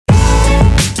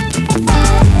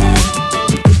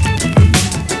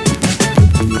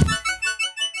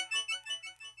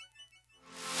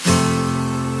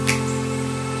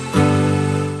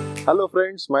Hello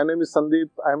friends, my name is Sandeep.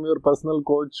 I am your personal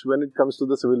coach when it comes to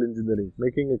the civil engineering,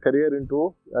 making a career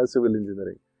into civil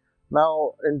engineering.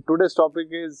 Now, in today's topic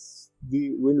is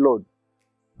the wind load.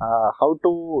 How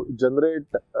to generate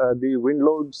the wind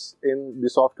loads in the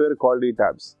software called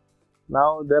ETABS.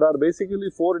 Now, there are basically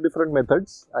 4 different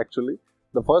methods actually.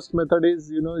 The first method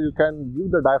is, you can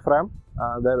give the diaphragm.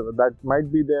 That might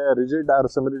be the rigid or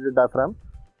semi-rigid diaphragm.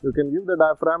 You can give the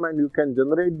diaphragm and you can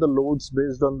generate the loads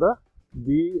based on the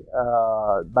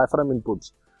diaphragm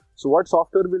inputs. So what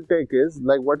software will take is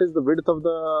like what is the width of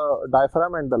the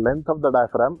diaphragm and the length of the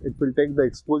diaphragm. It will take the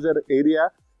exposure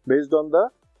area based on the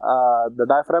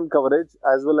diaphragm coverage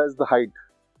as well as the height,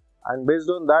 and based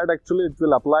on that actually it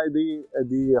will apply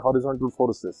the horizontal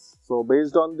forces. So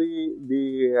based on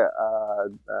the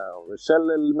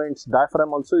shell elements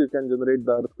diaphragm also you can generate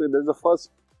the earthquake. There is the first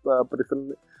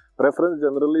preference.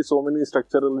 Generally so many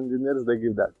structural engineers they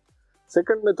give that.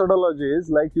 Second methodology is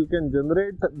like you can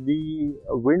generate the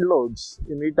wind loads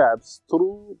in ETABS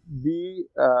through the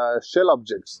shell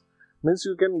objects. Means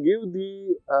you can give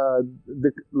the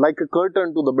like a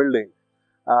curtain to the building.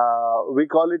 We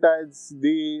call it as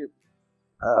the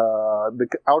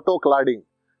auto cladding.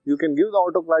 You can give the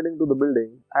auto cladding to the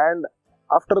building, and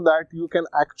after that you can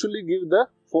actually give the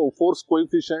force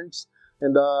coefficients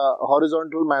in the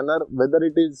horizontal manner, whether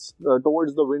it is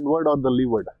towards the windward or the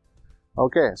leeward.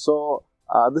 Okay, so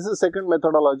this is second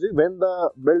methodology when the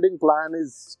building plan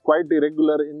is quite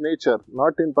irregular in nature,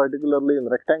 not in particularly in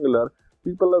rectangular.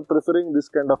 People are preferring this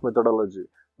kind of methodology.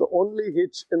 The only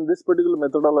hitch in this particular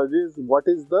methodology is what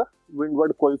is the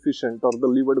windward coefficient or the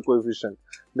leeward coefficient.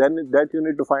 Then that you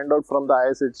need to find out from the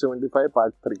IS 875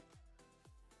 part 3.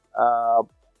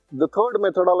 The third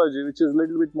methodology, which is a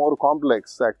little bit more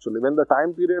complex actually, when the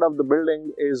time period of the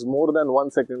building is more than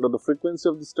 1 second or the frequency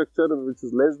of the structure which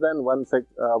is less than 1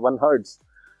 hertz.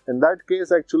 In that case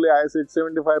actually IS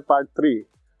 875 part 3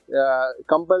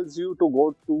 compels you to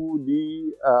go to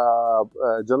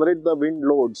the generate the wind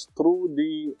loads through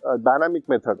the dynamic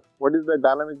method. What is the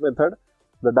dynamic method?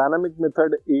 The dynamic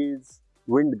method is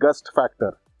wind gust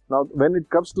factor. Now, when it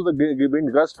comes to the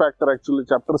wind gust factor, actually,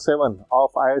 chapter 7 of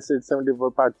IS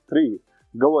 874 part 3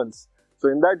 governs. So,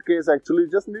 in that case, actually,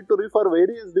 you just need to refer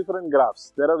various different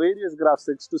graphs. There are various graphs,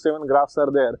 6 to 7 graphs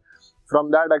are there.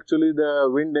 From that, actually, the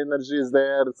wind energy is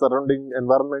there, surrounding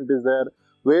environment is there,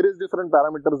 various different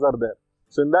parameters are there.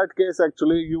 So, in that case,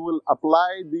 actually, you will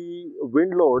apply the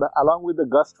wind load along with the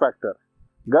gust factor.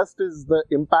 Gust is the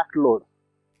impact load.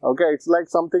 Okay, it's like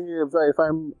something if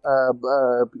I'm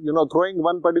throwing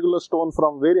one particular stone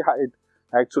from very height,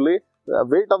 actually the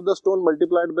weight of the stone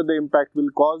multiplied by the impact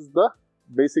will cause the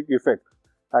basic effect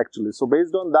actually. So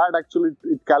based on that actually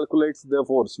it calculates the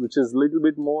force, which is little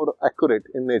bit more accurate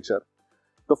in nature.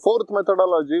 The fourth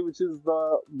methodology, which is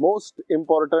the most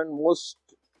important, most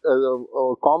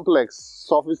complex,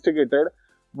 sophisticated,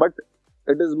 but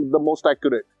it is the most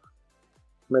accurate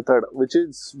method, which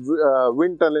is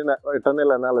wind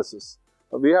tunnel analysis.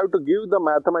 We have to give the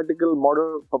mathematical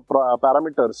model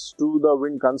parameters to the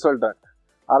wind consultant.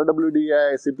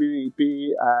 RWDI, CPP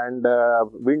and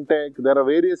WindTech, there are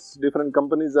various different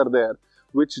companies are there,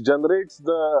 which generates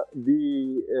the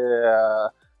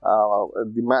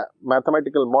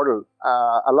mathematical model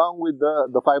along with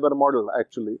the fiber model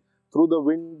actually through the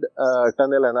wind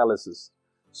tunnel analysis.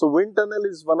 So, wind tunnel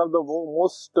is one of the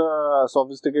most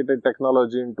sophisticated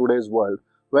technology in today's world.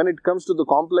 When it comes to the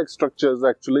complex structures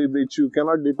actually, which you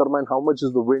cannot determine how much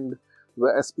is the wind,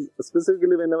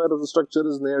 specifically whenever the structure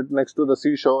is next to the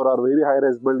seashore or very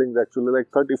high-rise buildings actually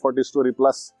like 30-40 story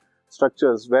plus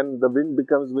structures, when the wind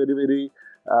becomes very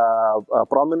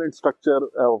prominent structure,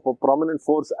 prominent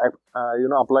force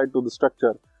applied to the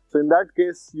structure. So, in that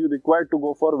case, you require to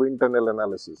go for wind tunnel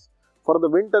analysis. For the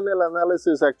wind tunnel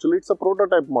analysis, actually, it's a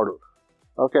prototype model.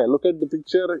 Okay, look at the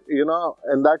picture, in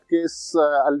that case,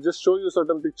 I'll just show you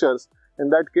certain pictures.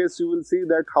 In that case, you will see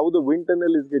that how the wind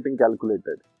tunnel is getting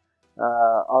calculated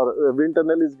or wind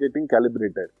tunnel is getting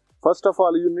calibrated. First of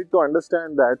all, you need to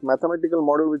understand that mathematical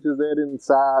model which is there in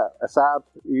SAP,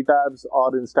 ETABS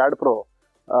or in StatPro,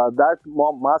 that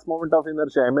mass moment of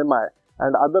inertia, MMI,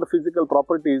 and other physical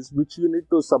properties which you need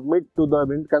to submit to the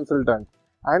wind consultant,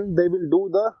 and they will do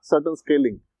the certain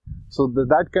scaling. So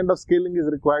that kind of scaling is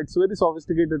required. It's a very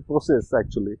sophisticated process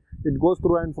actually. It goes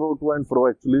through and fro, to and fro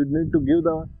actually. You need to give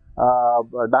the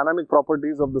dynamic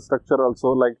properties of the structure also,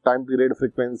 like time period,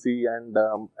 frequency and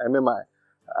MMI.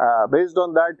 Based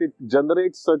on that, it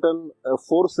generates certain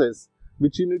forces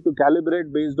which you need to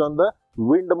calibrate based on the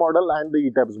wind model and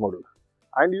the ETABS model.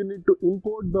 And you need to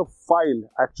import the file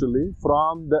actually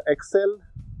from the Excel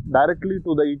directly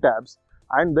to the ETABS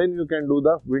and then you can do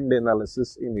the wind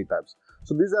analysis in ETABS.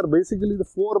 So these are basically the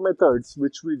 4 methods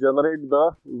which we generate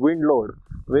the wind load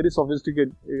very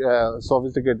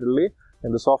sophisticatedly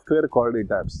in the software called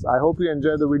ETABS. I hope you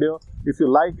enjoy the video. If you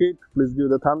like it, please give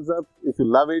the thumbs up. If you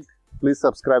love it, please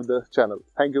subscribe the channel.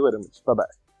 Thank you very much.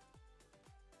 Bye-bye.